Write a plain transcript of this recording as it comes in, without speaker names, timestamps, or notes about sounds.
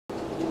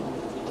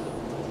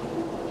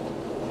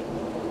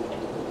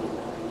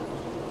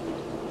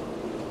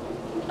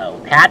Oh,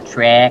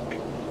 Patrick.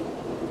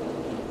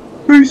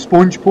 Hey,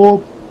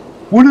 SpongeBob.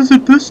 What is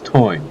it this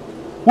time?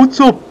 What's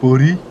up,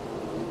 buddy?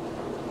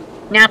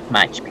 Not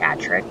much,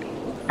 Patrick.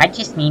 I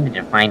just needed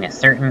to find a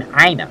certain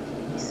item,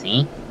 you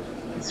see?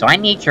 And so I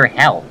need your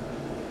help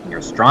and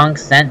your strong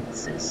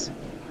senses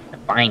to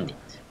find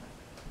it.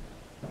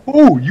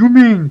 Oh, you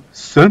mean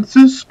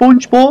senses,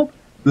 SpongeBob?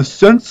 The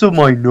sense of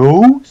my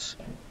nose?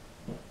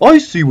 I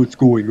see what's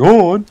going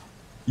on.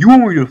 You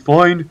want me to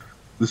find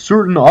the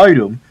certain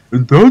item,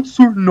 and that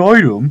certain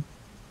item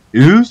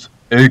is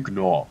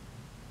eggnog.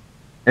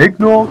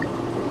 Eggnog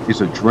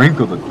is a drink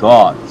of the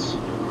gods.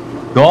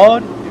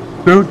 God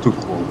is Santa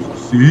Claus, you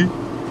see?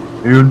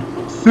 And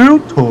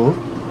Santa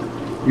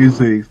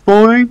is a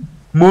fine,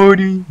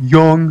 mighty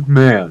young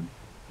man.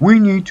 We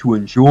need to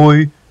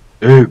enjoy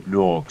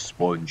eggnog,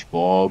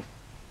 SpongeBob.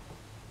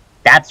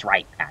 That's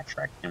right,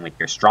 Patrick. And with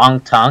your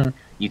strong tongue,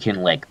 you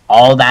can lick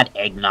all that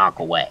eggnog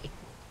away.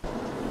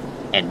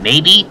 And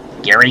maybe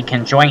Gary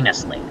can join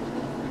us later.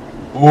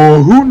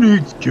 Oh, who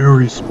needs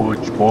Gary,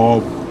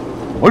 SpongeBob?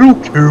 I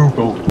don't care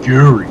about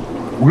Gary.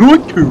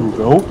 What I care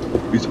about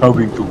is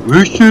having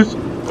delicious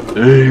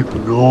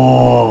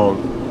eggnog.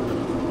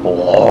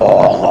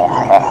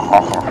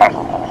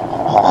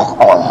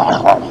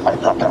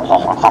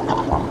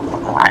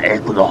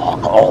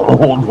 Eggnog.